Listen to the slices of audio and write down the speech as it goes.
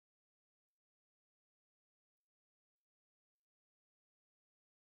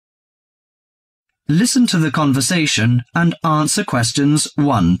Listen to the conversation and answer questions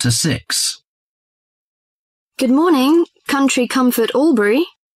 1 to 6. Good morning, Country Comfort Albury.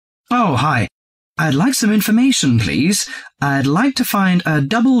 Oh, hi. I'd like some information, please. I'd like to find a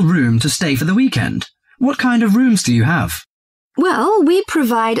double room to stay for the weekend. What kind of rooms do you have? Well, we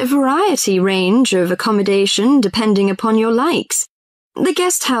provide a variety range of accommodation depending upon your likes. The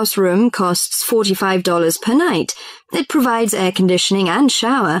guest house room costs $45 per night. It provides air conditioning and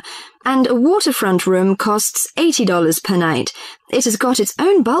shower, and a waterfront room costs $80 per night. It has got its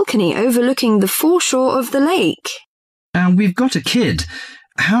own balcony overlooking the foreshore of the lake. We've got a kid.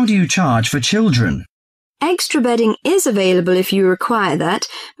 How do you charge for children? Extra bedding is available if you require that.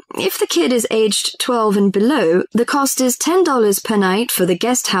 If the kid is aged 12 and below, the cost is $10 per night for the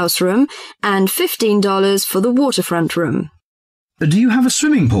guest house room and $15 for the waterfront room. Do you have a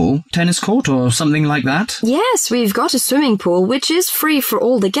swimming pool, tennis court or something like that? Yes, we've got a swimming pool, which is free for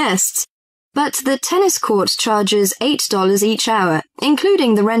all the guests. But the tennis court charges $8 each hour,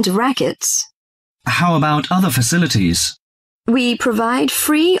 including the rent of rackets. How about other facilities? We provide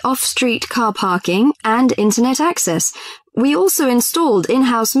free off-street car parking and internet access. We also installed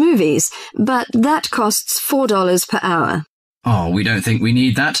in-house movies, but that costs $4 per hour. Oh, we don't think we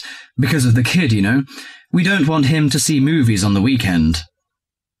need that. Because of the kid, you know. We don't want him to see movies on the weekend.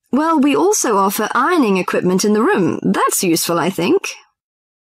 Well, we also offer ironing equipment in the room. That's useful, I think.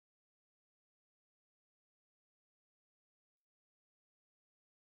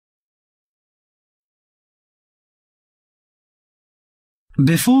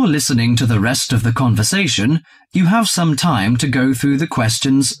 Before listening to the rest of the conversation, you have some time to go through the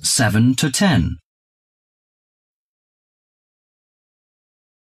questions 7 to 10.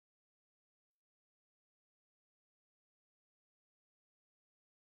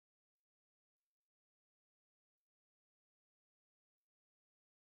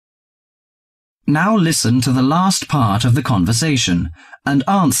 Now listen to the last part of the conversation and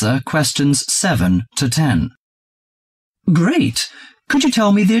answer questions 7 to 10. Great! Could you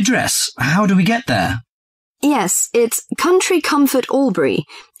tell me the address? How do we get there? Yes, it's Country Comfort Albury,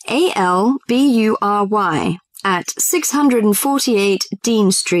 Albury, at 648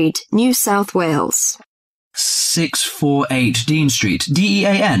 Dean Street, New South Wales. 648 Dean Street,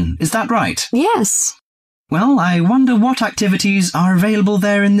 Dean, is that right? Yes. Well, I wonder what activities are available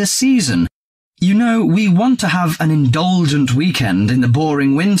there in this season. You know, we want to have an indulgent weekend in the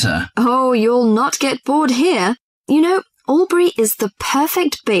boring winter. Oh, you'll not get bored here. You know, Albury is the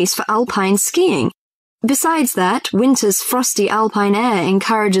perfect base for alpine skiing. Besides that, winter's frosty alpine air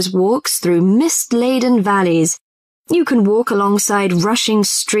encourages walks through mist-laden valleys. You can walk alongside rushing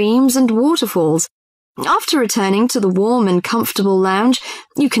streams and waterfalls. After returning to the warm and comfortable lounge,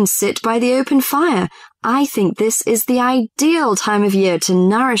 you can sit by the open fire. I think this is the ideal time of year to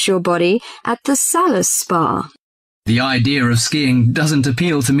nourish your body at the Salus Spa. The idea of skiing doesn't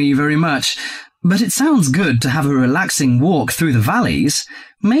appeal to me very much, but it sounds good to have a relaxing walk through the valleys.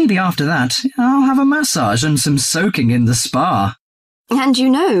 Maybe after that, I'll have a massage and some soaking in the spa. And you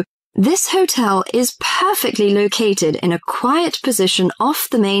know, this hotel is perfectly located in a quiet position off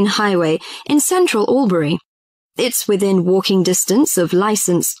the main highway in central Albury. It's within walking distance of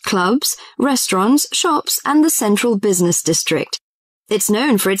licensed clubs, restaurants, shops, and the central business district. It's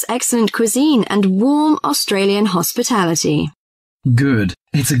known for its excellent cuisine and warm Australian hospitality. Good.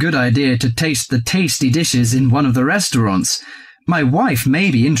 It's a good idea to taste the tasty dishes in one of the restaurants. My wife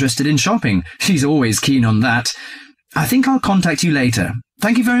may be interested in shopping. She's always keen on that. I think I'll contact you later.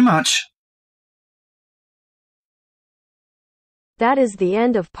 Thank you very much. That is the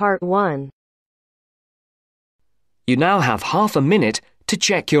end of part 1. You now have half a minute to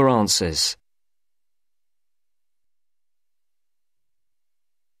check your answers.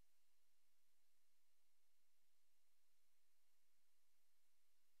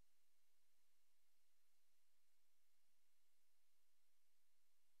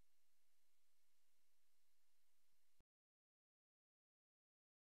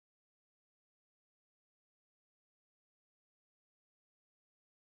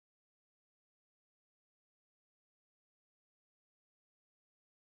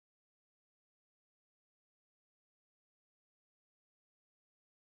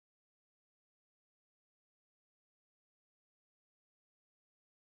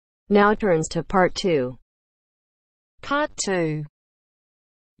 Now turns to part 2. Part 2.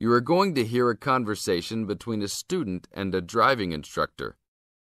 You are going to hear a conversation between a student and a driving instructor.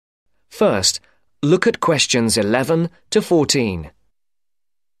 First, look at questions 11 to 14.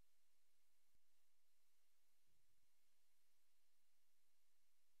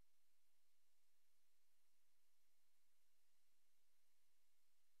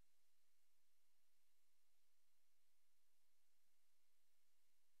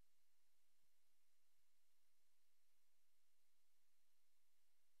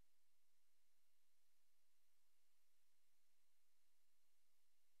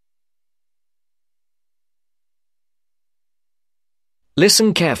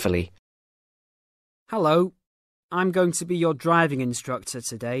 Listen carefully. Hello, I'm going to be your driving instructor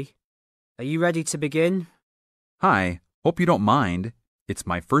today. Are you ready to begin? Hi, hope you don't mind. It's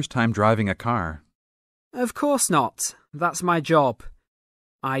my first time driving a car. Of course not. That's my job.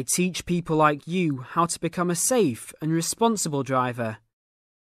 I teach people like you how to become a safe and responsible driver.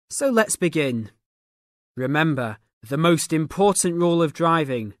 So let's begin. Remember, the most important rule of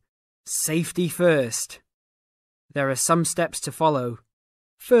driving: safety first. There are some steps to follow.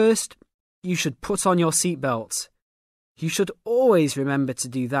 First, you should put on your seatbelt. You should always remember to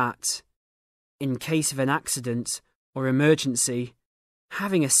do that. In case of an accident or emergency,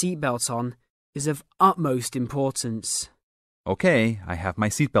 having a seatbelt on is of utmost importance. Okay, I have my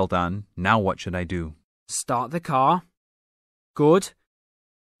seatbelt on. Now what should I do? Start the car. Good.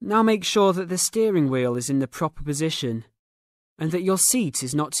 Now make sure that the steering wheel is in the proper position and that your seat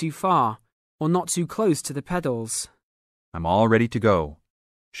is not too far or not too close to the pedals. I'm all ready to go.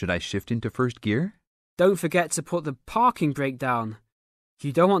 Should I shift into first gear? Don't forget to put the parking brake down.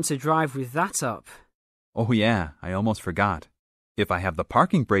 You don't want to drive with that up. Oh yeah, I almost forgot. If I have the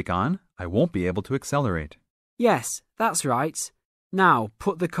parking brake on, I won't be able to accelerate. Yes, that's right. Now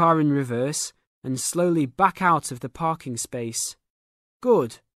put the car in reverse and slowly back out of the parking space.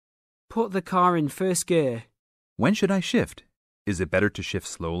 Good. Put the car in first gear. When should I shift? Is it better to shift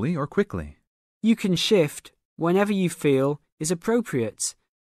slowly or quickly? You can shift whenever you feel is appropriate.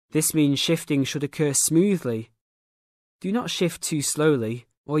 This means shifting should occur smoothly. Do not shift too slowly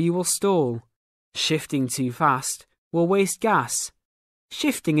or you will stall. Shifting too fast will waste gas.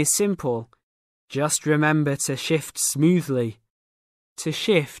 Shifting is simple. Just remember to shift smoothly. To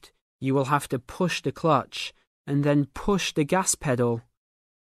shift, you will have to push the clutch and then push the gas pedal.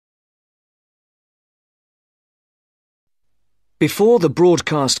 Before the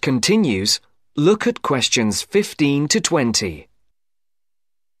broadcast continues, look at questions 15 to 20.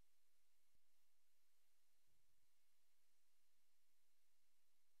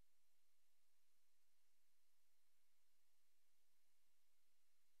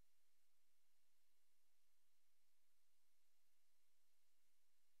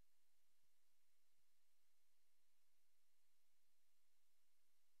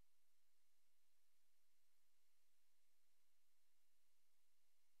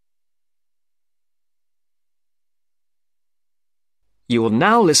 You will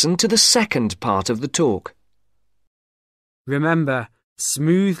now listen to the second part of the talk. Remember,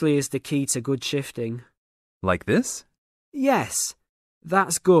 smoothly is the key to good shifting. Like this? Yes,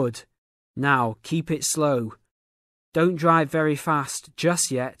 that's good. Now keep it slow. Don't drive very fast just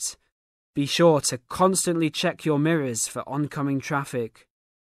yet. Be sure to constantly check your mirrors for oncoming traffic.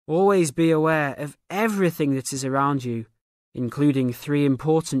 Always be aware of everything that is around you, including 3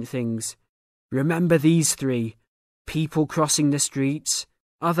 important things. Remember these 3: people crossing the streets,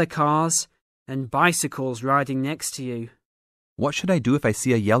 other cars, and bicycles riding next to you. What should I do if I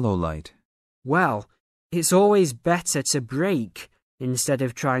see a yellow light? Well, it's always better to brake instead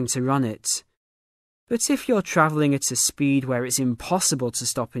of trying to run it. But if you're travelling at a speed where it's impossible to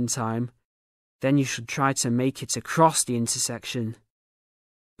stop in time, then you should try to make it across the intersection.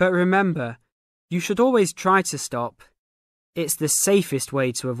 But remember, you should always try to stop. It's the safest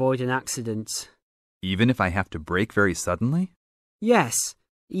way to avoid an accident. Even if I have to brake very suddenly? Yes,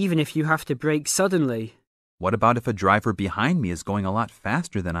 even if you have to brake suddenly. What about if a driver behind me is going a lot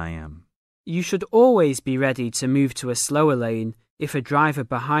faster than I am? You should always be ready to move to a slower lane if a driver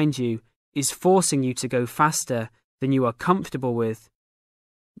behind you is forcing you to go faster than you are comfortable with.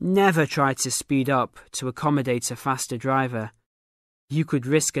 Never try to speed up to accommodate a faster driver. You could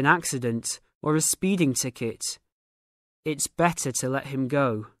risk an accident or a speeding ticket. It's better to let him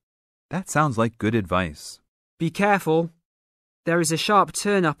go. That sounds like good advice. Be careful. There is a sharp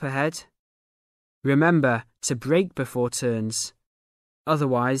turn up ahead. Remember to brake before turns.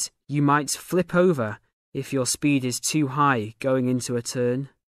 Otherwise, you might flip over if your speed is too high going into a turn.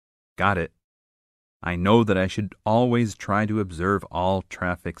 Got it. I know that I should always try to observe all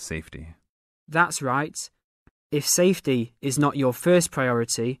traffic safety. That's right. If safety is not your first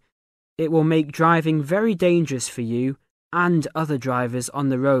priority, it will make driving very dangerous for you and other drivers on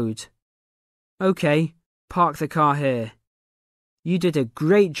the road. Okay, park the car here. You did a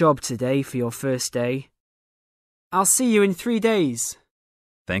great job today for your first day. I'll see you in 3 days.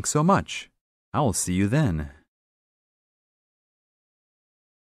 Thanks so much. I will see you then.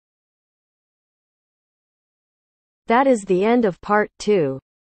 That is the end of part 2.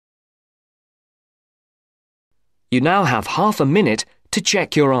 You now have half a minute to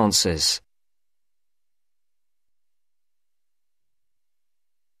check your answers.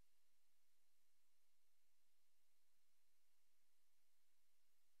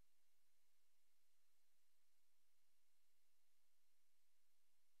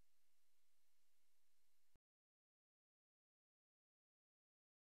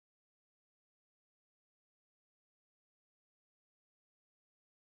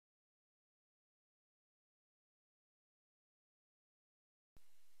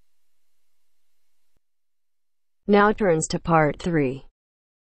 Now turns to Part 3.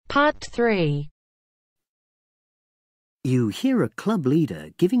 Part 3. You hear a club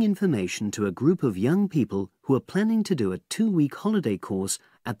leader giving information to a group of young people who are planning to do a 2-week holiday course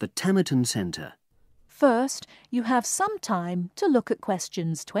at the Tamerton Centre. First, you have some time to look at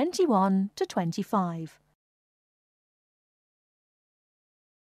questions 21 to 25.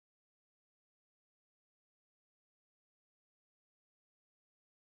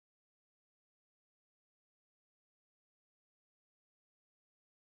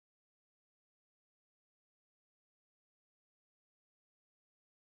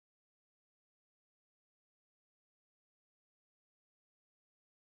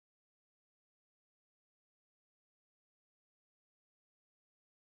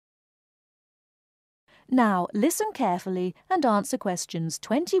 Now, listen carefully and answer questions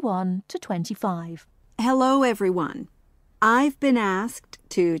 21 to 25. Hello, everyone. I've been asked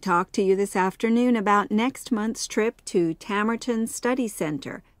to talk to you this afternoon about next month's trip to Tamerton Study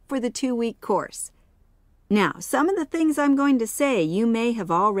Center for the 2-week course. Now, some of the things I'm going to say you may have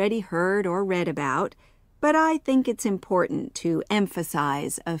already heard or read about, but I think it's important to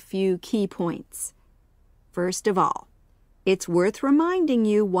emphasize a few key points. First of all, it's worth reminding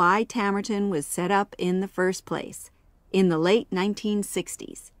you why Tamerton was set up in the first place, in the late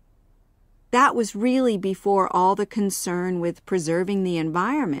 1960s. That was really before all the concern with preserving the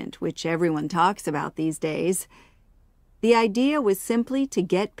environment, which everyone talks about these days. The idea was simply to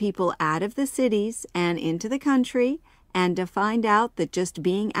get people out of the cities and into the country, and to find out that just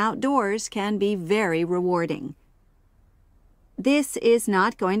being outdoors can be very rewarding. This is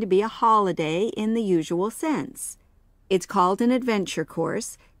not going to be a holiday in the usual sense. It's called an adventure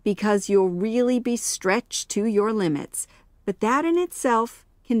course because you'll really be stretched to your limits, but that in itself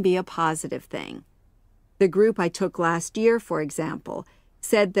can be a positive thing. The group I took last year, for example,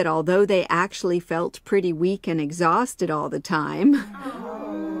 said that although they actually felt pretty weak and exhausted all the time,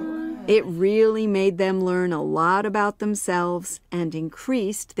 it really made them learn a lot about themselves and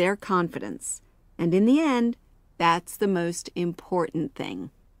increased their confidence. And in the end, that's the most important thing.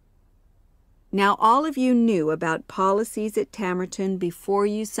 Now, all of you knew about policies at Tamerton before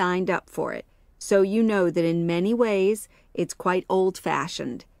you signed up for it, so you know that in many ways it's quite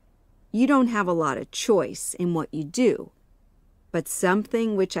old-fashioned. You don't have a lot of choice in what you do. But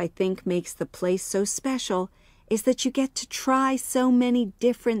something which I think makes the place so special is that you get to try so many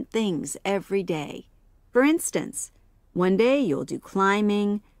different things every day. For instance, one day you'll do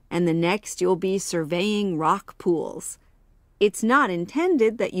climbing, and the next you'll be surveying rock pools. It's not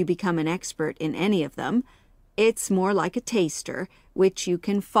intended that you become an expert in any of them. It's more like a taster, which you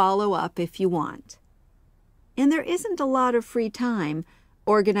can follow up if you want. And there isn't a lot of free time.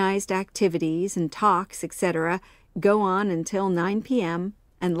 Organized activities and talks, etc., go on until 9 p.m.,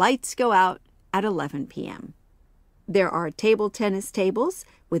 and lights go out at 11 p.m. There are table tennis tables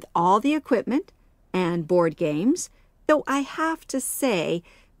with all the equipment and board games, though I have to say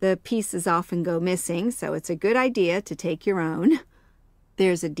the pieces often go missing, so it's a good idea to take your own.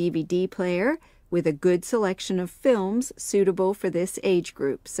 There's a DVD player with a good selection of films suitable for this age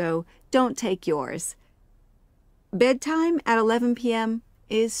group, so don't take yours. Bedtime at 11 p.m.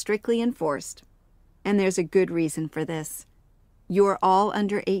 is strictly enforced, and there's a good reason for this. You're all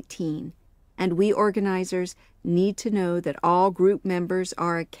under 18, and we organizers need to know that all group members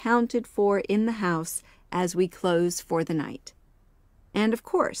are accounted for in the house as we close for the night. And of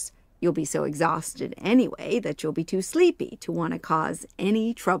course, you'll be so exhausted anyway that you'll be too sleepy to want to cause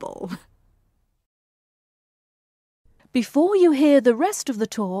any trouble. Before you hear the rest of the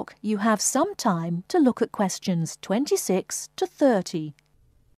talk, you have some time to look at questions 26 to 30.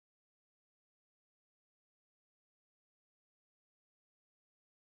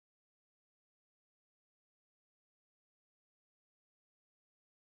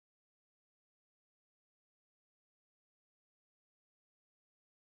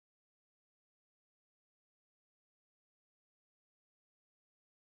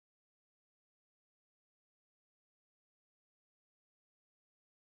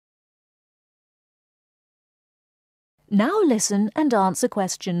 Now listen and answer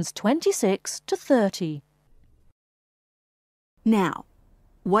questions 26 to 30. Now,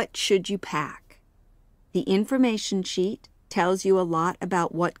 what should you pack? The information sheet tells you a lot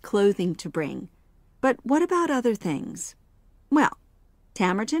about what clothing to bring. But what about other things? Well,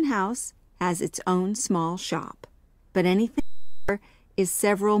 Tamerton House has its own small shop, but anything there is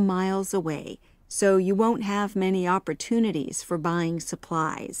several miles away, so you won't have many opportunities for buying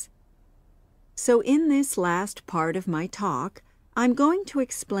supplies. So in this last part of my talk, I'm going to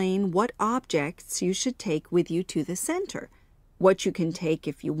explain what objects you should take with you to the center, what you can take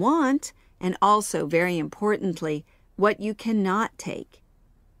if you want, and also, very importantly, what you cannot take.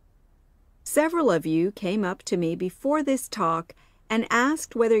 Several of you came up to me before this talk and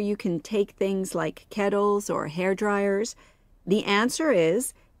asked whether you can take things like kettles or hair dryers. The answer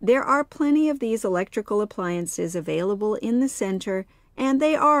is there are plenty of these electrical appliances available in the center, and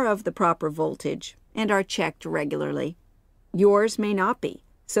they are of the proper voltage and are checked regularly. Yours may not be,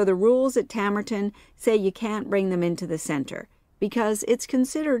 so the rules at Tamerton say you can't bring them into the center because it's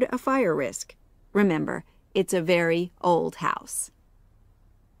considered a fire risk. Remember, it's a very old house.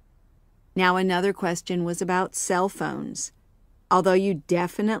 Now, another question was about cell phones. Although you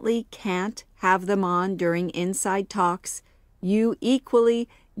definitely can't have them on during inside talks, you equally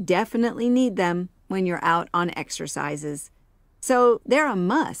definitely need them when you're out on exercises. So they're a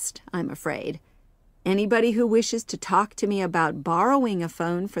must, I'm afraid. Anybody who wishes to talk to me about borrowing a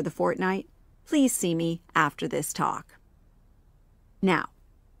phone for the fortnight, please see me after this talk. Now,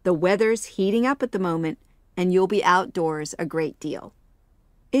 the weather's heating up at the moment, and you'll be outdoors a great deal.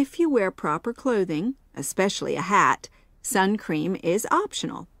 If you wear proper clothing, especially a hat, sun cream is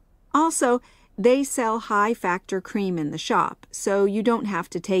optional. Also, they sell high-factor cream in the shop, so you don't have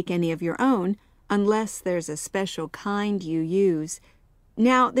to take any of your own unless there's a special kind you use.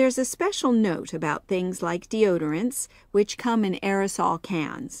 Now, there's a special note about things like deodorants, which come in aerosol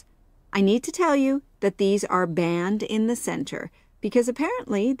cans. I need to tell you that these are banned in the center because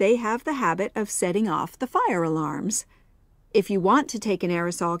apparently they have the habit of setting off the fire alarms. If you want to take an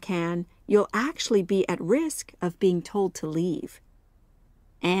aerosol can, you'll actually be at risk of being told to leave.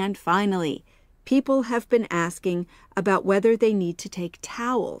 And finally, people have been asking about whether they need to take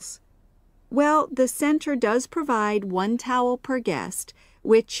towels. Well, the center does provide 1 towel per guest,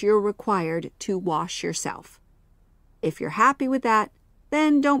 which you're required to wash yourself. If you're happy with that,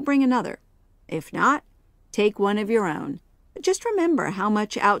 then don't bring another. If not, take one of your own. Just remember how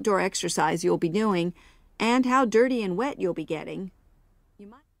much outdoor exercise you'll be doing and how dirty and wet you'll be getting.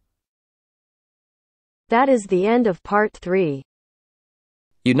 That is the end of part 3.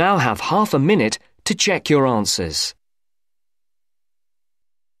 You now have half a minute to check your answers.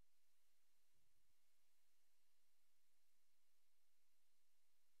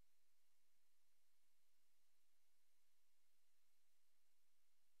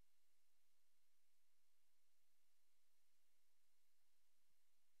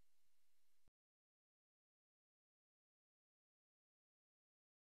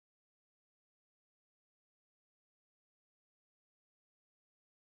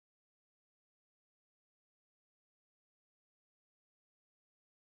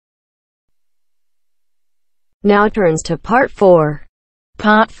 Now turns to part 4.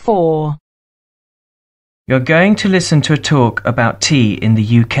 Part 4. You're going to listen to a talk about tea in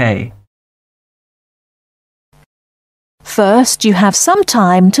the UK. First, you have some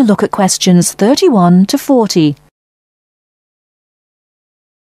time to look at questions 31 to 40.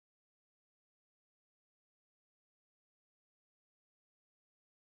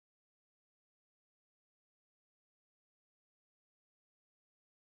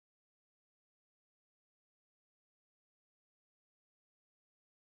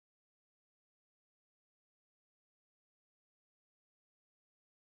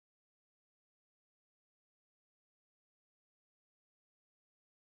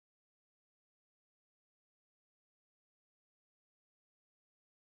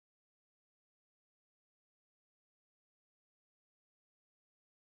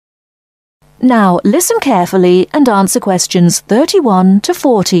 Now listen carefully and answer questions 31 to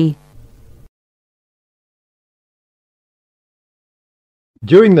 40.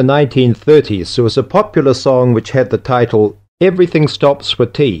 During the 1930s, there was a popular song which had the title, "Everything Stops for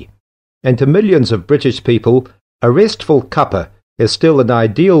Tea," and to millions of British people, a restful cuppa is still an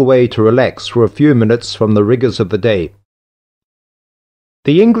ideal way to relax for a few minutes from the rigours of the day.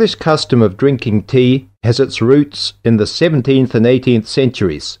 The English custom of drinking tea has its roots in the 17th and 18th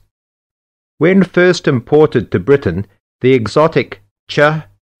centuries. When first imported to Britain, the exotic cha,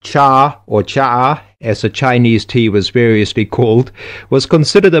 or cha, as the Chinese tea was variously called, was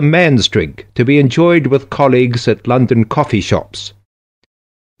considered a man's drink to be enjoyed with colleagues at London coffee shops.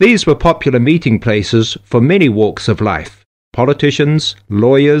 These were popular meeting places for many walks of life: politicians,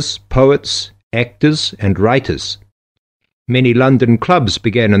 lawyers, poets, actors, and writers. Many London clubs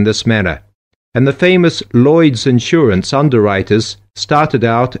began in this manner, and the famous Lloyd's Insurance underwriters started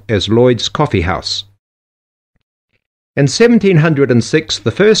out as Lloyd's Coffee House. In 1706,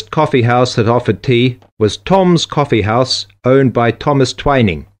 the first coffee house that offered tea was Tom's Coffee House, owned by Thomas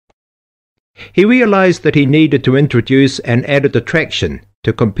Twining. He realized that he needed to introduce an added attraction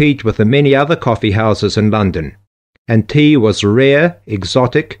to compete with the many other coffee houses in London, and tea was rare,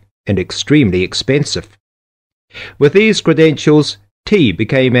 exotic, and extremely expensive. With these credentials, tea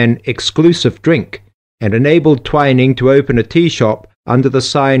became an exclusive drink and enabled Twining to open a tea shop under the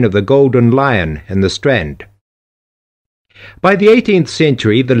sign of the Golden Lion in the Strand. By the 18th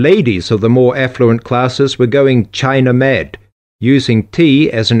century, the ladies of the more affluent classes were going China mad, using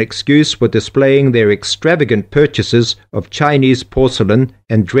tea as an excuse for displaying their extravagant purchases of Chinese porcelain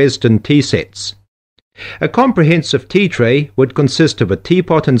and Dresden tea sets. A comprehensive tea tray would consist of a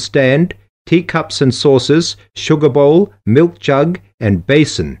teapot and stand, teacups and saucers, sugar bowl, milk jug, and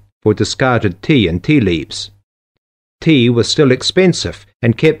basin for discarded tea and tea leaves. Tea was still expensive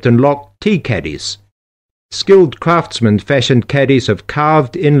and kept in locked tea caddies. Skilled craftsmen fashioned caddies of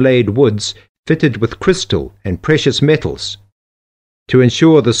carved inlaid woods fitted with crystal and precious metals. To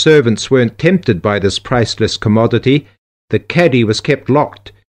ensure the servants weren't tempted by this priceless commodity, the caddy was kept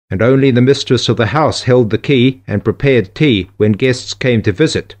locked, and only the mistress of the house held the key and prepared tea when guests came to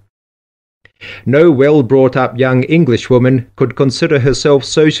visit. No well-brought-up young Englishwoman could consider herself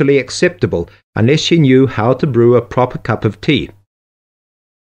socially acceptable unless she knew how to brew a proper cup of tea.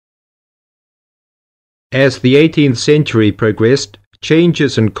 As the 18th century progressed,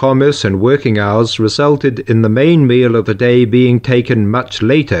 changes in commerce and working hours resulted in the main meal of the day being taken much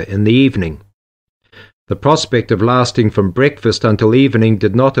later in the evening. The prospect of lasting from breakfast until evening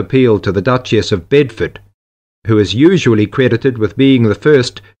did not appeal to the Duchess of Bedford, who is usually credited with being the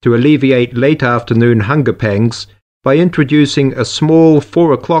first to alleviate late afternoon hunger pangs by introducing a small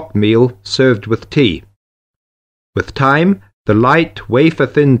 4 o'clock meal served with tea. With time, the light,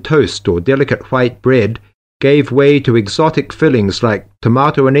 wafer-thin toast or delicate white bread gave way to exotic fillings like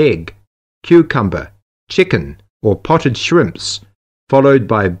tomato and egg, cucumber, chicken, or potted shrimps, followed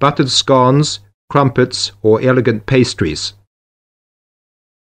by buttered scones, crumpets, or elegant pastries.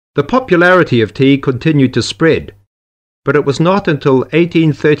 The popularity of tea continued to spread, but it was not until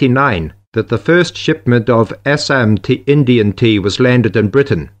 1839 that the first shipment of Assam Indian tea was landed in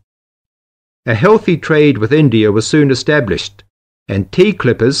Britain. A healthy trade with India was soon established, and tea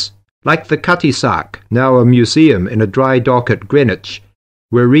clippers, like the Cutty Sark, now a museum in a dry dock at Greenwich,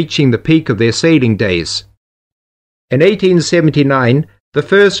 were reaching the peak of their sailing days. In 1879, the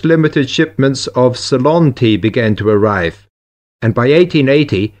first limited shipments of Ceylon tea began to arrive, and by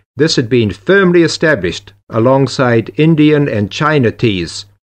 1880 this had been firmly established alongside Indian and China teas,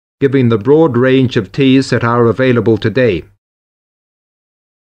 giving the broad range of teas that are available today.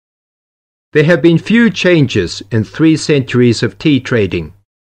 There have been few changes in 3 centuries of tea trading.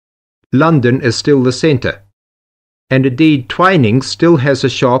 London is still the centre, and indeed Twinings still has a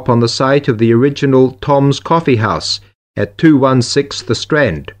shop on the site of the original Tom's Coffee House at 216 The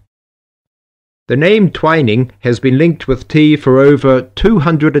Strand. The name Twining has been linked with tea for over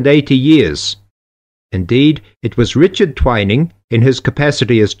 280 years. Indeed, it was Richard Twining, in his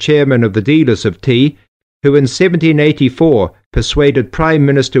capacity as chairman of the dealers of tea, who in 1784 persuaded Prime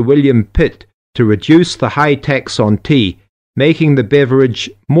Minister William Pitt to reduce the high tax on tea, making the beverage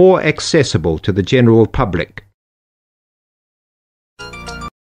more accessible to the general public.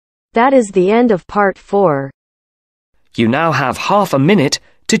 That is the end of part 4. You now have half a minute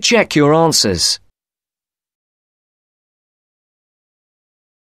to check your answers.